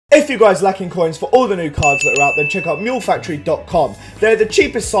If you guys lacking coins for all the new cards that are out, then check out mulefactory.com. They're the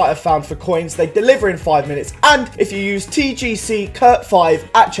cheapest site I've found for coins. They deliver in 5 minutes. And if you use TGC Kurt5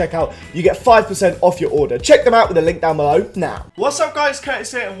 at checkout, you get 5% off your order. Check them out with the link down below now. What's up guys,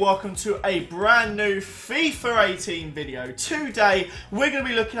 Curtis here and welcome to a brand new FIFA 18 video. Today, we're going to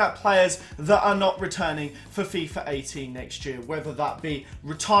be looking at players that are not returning for FIFA 18 next year. Whether that be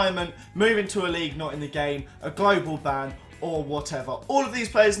retirement, moving to a league not in the game, a global ban, or whatever. All of these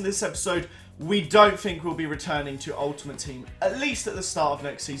players in this episode we don't think will be returning to Ultimate Team, at least at the start of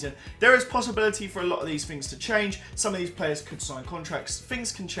next season. There is possibility for a lot of these things to change. Some of these players could sign contracts.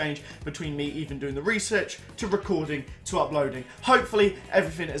 Things can change between me even doing the research, to recording, to uploading. Hopefully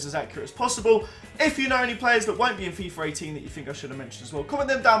everything is as accurate as possible. If you know any players that won't be in FIFA 18 that you think I should have mentioned as well, comment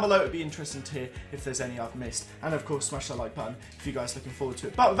them down below. It'd be interesting to hear if there's any I've missed. And of course, smash that like button if you guys are looking forward to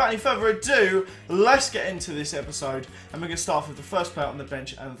it. But without any further ado, let's get into this episode. And we're going to start off with the first player on the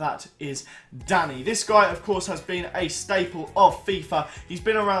bench, and that is Danny. This guy, of course, has been a staple of FIFA. He's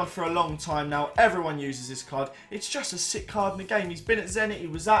been around for a long time now. Everyone uses this card. It's just a sick card in the game. He's been at Zenit.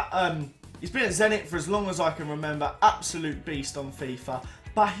 He's been at Zenit for as long as I can remember. Absolute beast on FIFA.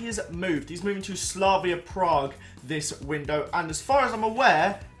 But he has moved. He's moving to Slavia Prague this window. And as far as I'm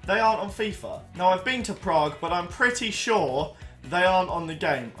aware, they aren't on FIFA. Now, I've been to Prague, but I'm pretty sure they aren't on the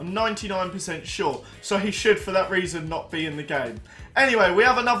game. I'm 99% sure. So he should, for that reason, not be in the game. Anyway, we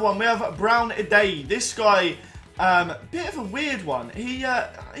have another one. We have Brown Idei. This guy, bit of a weird one. He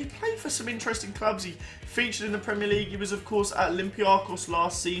played for some interesting clubs. He featured in the Premier League. He was, of course, at Olympiacos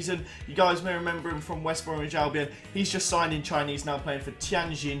last season. You guys may remember him from West Bromwich Albion. He's just signed in Chinese, now playing for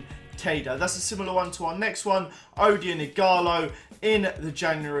Tianjin Teda. That's a similar one to our next one. Odion Igalo, in the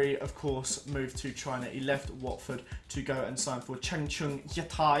January, of course, moved to China. He left Watford to go and sign for Changchun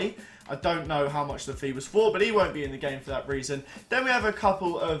Yatai. I don't know how much the fee was for, but he won't be in the game for that reason. Then we have a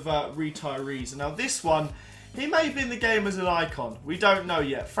couple of retirees. Now this one, he may be in the game as an icon. We don't know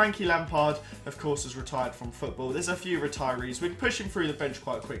yet. Frankie Lampard, of course, has retired from football. There's a few retirees. We're pushing through the bench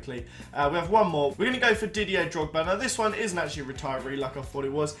quite quickly. We have one more. We're going to go for Didier Drogba. Now, this one isn't actually a retiree like I thought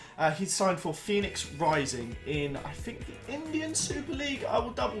it was. He signed for Phoenix Rising in, I think, the Indian Super League. I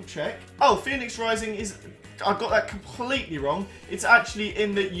will double check. Oh, Phoenix Rising is... I got that completely wrong. It's actually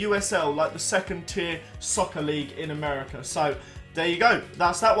in the USL, like the second tier soccer league in America. So there you go.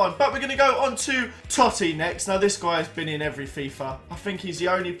 That's that one. But we're going to go on to Totti next. Now this guy has been in every FIFA. I think he's the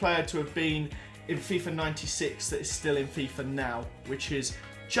only player to have been in FIFA 96 that is still in FIFA now, which is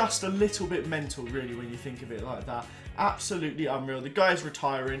just a little bit mental really when you think of it like that. Absolutely unreal. The guy's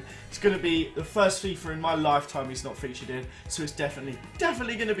retiring. It's going to be the first FIFA in my lifetime he's not featured in, so it's definitely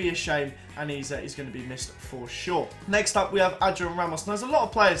going to be a shame, and he's going to be missed for sure. Next up, we have Adrian Ramos. Now, there's a lot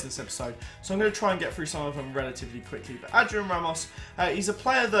of players this episode, so I'm going to try and get through some of them relatively quickly. But Adrian Ramos, he's a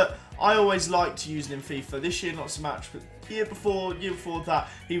player that I always liked using in FIFA. This year, not so much, but year before that,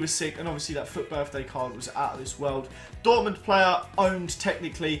 he was sick, and obviously that FUT birthday card was out of this world. Dortmund player, owned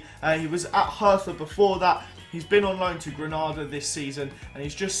technically. He was at Hertha before that. He's been on loan to Granada this season, and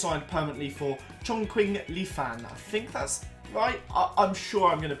he's just signed permanently for Chongqing Lifan. I think that's right. I'm sure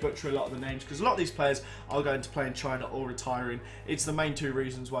I'm going to butcher a lot of the names, because a lot of these players are going to play in China or retiring. It's the main two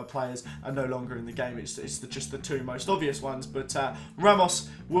reasons why players are no longer in the game. It's just the two most obvious ones. But Ramos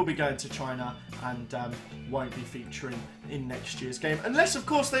will be going to China and won't be featuring in next year's game. Unless, of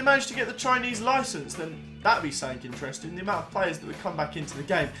course, they manage to get the Chinese license, then that'd be something interesting. The amount of players that would come back into the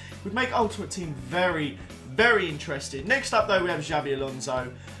game would make Ultimate Team very, very interesting. Next up, though, we have Xabi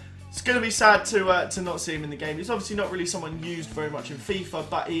Alonso. It's going to be sad to not see him in the game. He's obviously not really someone used very much in FIFA,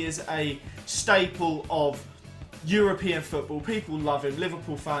 but he is a staple of European football. People love him.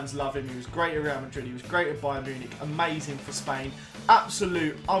 Liverpool fans love him. He was great at Real Madrid. He was great at Bayern Munich. Amazing for Spain.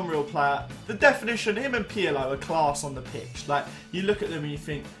 Absolute unreal player. The definition, him and Pirlo are class on the pitch. Like, you look at them and you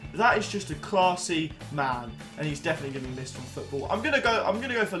think, that is just a classy man, and he's definitely going to be missed from football. I'm gonna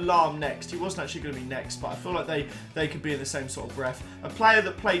go for Lahm next. He wasn't actually going to be next, but I feel like they could be in the same sort of breath. A player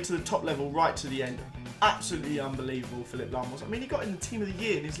that played to the top level right to the end. Absolutely unbelievable, Philipp Lahm was. I mean, he got in the Team of the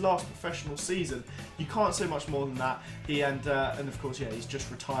Year in his last professional season. You can't say much more than that. He and of course, yeah, he's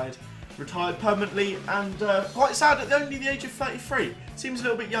just retired permanently, and quite sad at only the age of 33. Seems a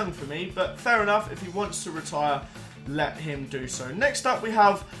little bit young for me, but fair enough. If he wants to retire, let him do so. Next up, we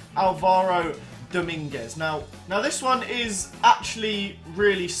have Alvaro Dominguez. Now this one is actually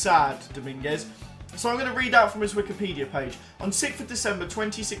really sad, Dominguez. So I'm going to read out from his Wikipedia page. On 6th of December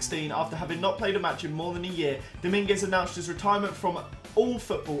 2016, after having not played a match in more than a year, Dominguez announced his retirement from all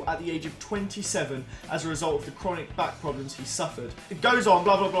football at the age of 27 as a result of the chronic back problems he suffered. It goes on,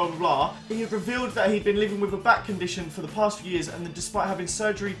 blah, blah, blah, blah, blah. He had revealed that he'd been living with a back condition for the past few years, and then despite having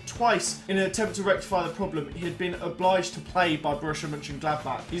surgery twice in an attempt to rectify the problem, he had been obliged to play by Borussia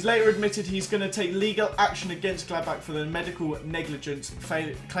Mönchengladbach. He's later admitted he's going to take legal action against Gladbach for the medical negligence,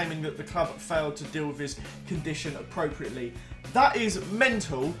 claiming that the club failed to deal with his condition appropriately. That is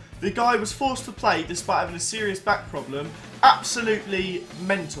mental. The guy was forced to play despite having a serious back problem. Absolutely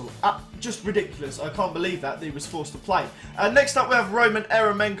mental. Just ridiculous. I can't believe that he was forced to play. Next up we have Roman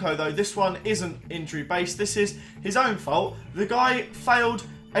Eremenko, though. This one isn't injury based. This is his own fault. The guy failed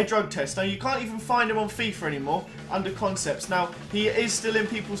a drug test. Now, you can't even find him on FIFA anymore under Concepts. Now, he is still in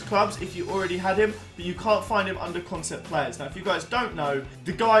people's clubs if you already had him, but you can't find him under Concept players. Now, if you guys don't know,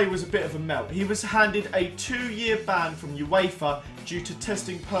 the guy was a bit of a melt. He was handed a 2-year ban from UEFA due to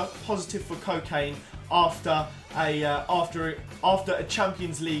testing positive for cocaine after a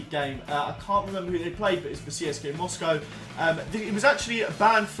Champions League game. I can't remember who they played, but it's for CSKA Moscow. It was actually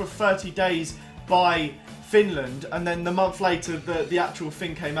banned for 30 days by Finland, and then the month later the actual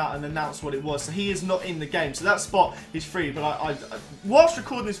thing came out and announced what it was, so he is not in the game, so that spot is free. But I whilst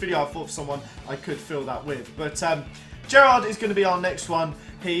recording this video, I thought of someone I could fill that with. But Gerrard is going to be our next one.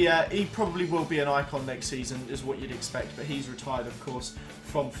 He probably will be an icon next season, is what you'd expect, but he's retired, of course,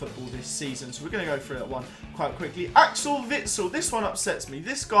 from football this season. So we're going to go through that one quite quickly. Axel Witsel, this one upsets me.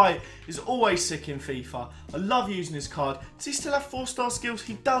 This guy is always sick in FIFA. I love using his card. Does he still have 4-star skills?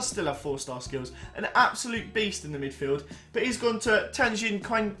 He does still have 4-star skills. An absolute beast in the midfield. But he's gone to Tianjin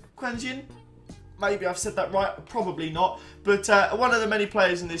Quanjian. Maybe I've said that right, probably not. But one of the many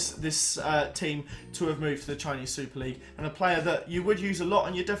players in this team to have moved to the Chinese Super League, and a player that you would use a lot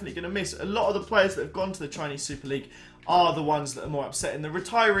and you're definitely going to miss. A lot of the players that have gone to the Chinese Super League are the ones that are more upsetting. The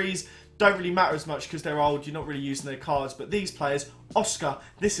retirees don't really matter as much because they're old, you're not really using their cards, but these players, Oscar,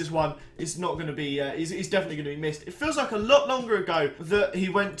 this is one, is not going to be, he's definitely going to be missed. It feels like a lot longer ago that he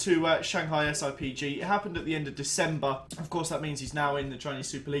went to Shanghai SIPG. It happened at the end of December. Of course, that means he's now in the Chinese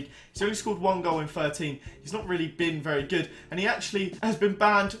Super League. He's only scored 1 goal in 13. He's not really been very good, and he actually has been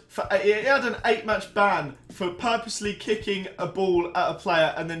banned for, he had an 8-match ban for purposely kicking a ball at a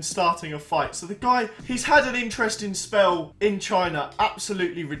player and then starting a fight. So the guy, he's had an interesting spell in China,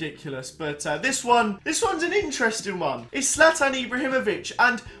 absolutely ridiculous. But this one's an interesting one. It's Zlatan Ibrahimovic,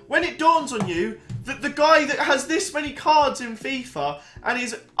 and when it dawns on you that the guy that has this many cards in FIFA and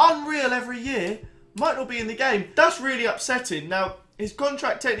is unreal every year might not be in the game, that's really upsetting. Now, his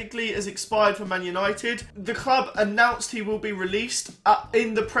contract technically has expired for Man United. The club announced he will be released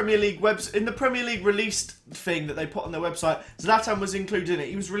in the Premier League released thing that they put on their website. Zlatan was included in it.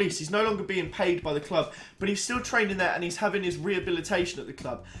 He was released. He's no longer being paid by the club, but he's still training there and he's having his rehabilitation at the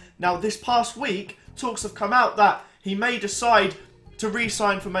club. Now, this past week, talks have come out that he may decide to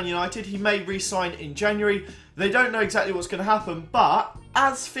re-sign for Man United. He may re-sign in January. They don't know exactly what's going to happen, but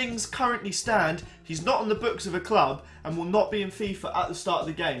as things currently stand, he's not on the books of a club and will not be in FIFA at the start of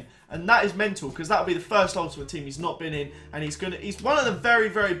the game. And that is mental, because that'll be the first Ultimate Team he's not been in, and he's one of the very,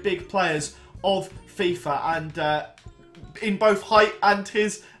 very big players of FIFA, and in both height and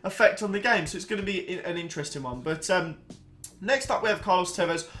his effect on the game. So it's going to be an interesting one. But next up we have Carlos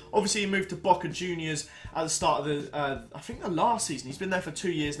Tevez. Obviously he moved to Boca Juniors at the start of the, I think the last season. He's been there for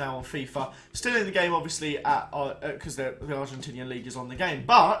 2 years now on FIFA. Still in the game, obviously, because the Argentinian league is on the game.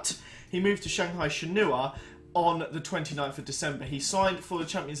 But he moved to Shanghai Shenhua on the 29th of December. He signed for the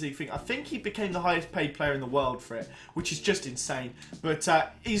Champions League thing. I think he became the highest paid player in the world for it, which is just insane. But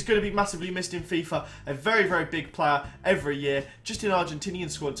he's going to be massively missed in FIFA. A very, very big player every year, just in Argentinian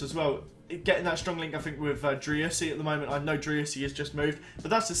squads as well. Getting that strong link, I think, with Driussi at the moment. I know Driussi has just moved,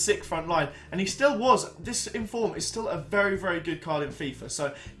 but that's a sick front line. And he still was, this inform is still a very, very good card in FIFA.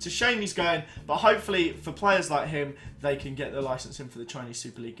 So it's a shame he's going, but hopefully for players like him, they can get the license in for the Chinese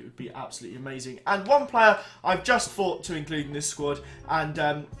Super League. It would be absolutely amazing. And one player I've just thought to include in this squad,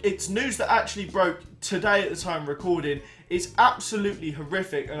 and it's news that actually broke today at the time of recording. It's absolutely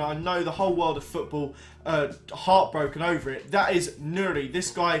horrific, and I know the whole world of football heartbroken over it. That is Nuri,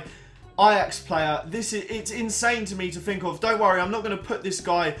 this guy, Ajax player. It's insane to me to think of. Don't worry, I'm not going to put this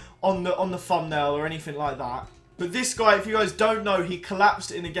guy on the thumbnail or anything like that. But this guy, if you guys don't know, he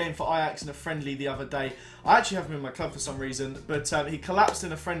collapsed in a game for Ajax in a friendly the other day. I actually have him in my club for some reason, but he collapsed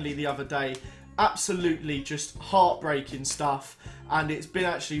in a friendly the other day. Absolutely just heartbreaking stuff, and it's been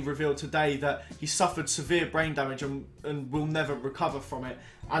actually revealed today that he suffered severe brain damage and will never recover from it.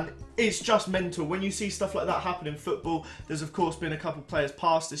 And it's just mental when you see stuff like that happen in football. There's of course been a couple of players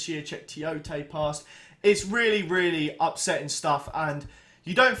passed this year. Cheick Tiote passed. It's really, really upsetting stuff, and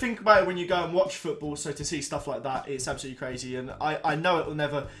you don't think about it when you go and watch football, so to see stuff like that, it's absolutely crazy. And I know it will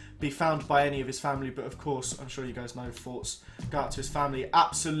never be found by any of his family, but of course, I'm sure you guys know, thoughts go out to his family.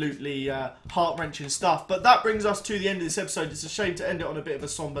 Absolutely heart-wrenching stuff. But that brings us to the end of this episode. It's a shame to end it on a bit of a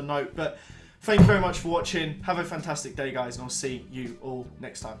somber note, but thank you very much for watching. Have a fantastic day, guys, and I'll see you all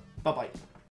next time. Bye-bye.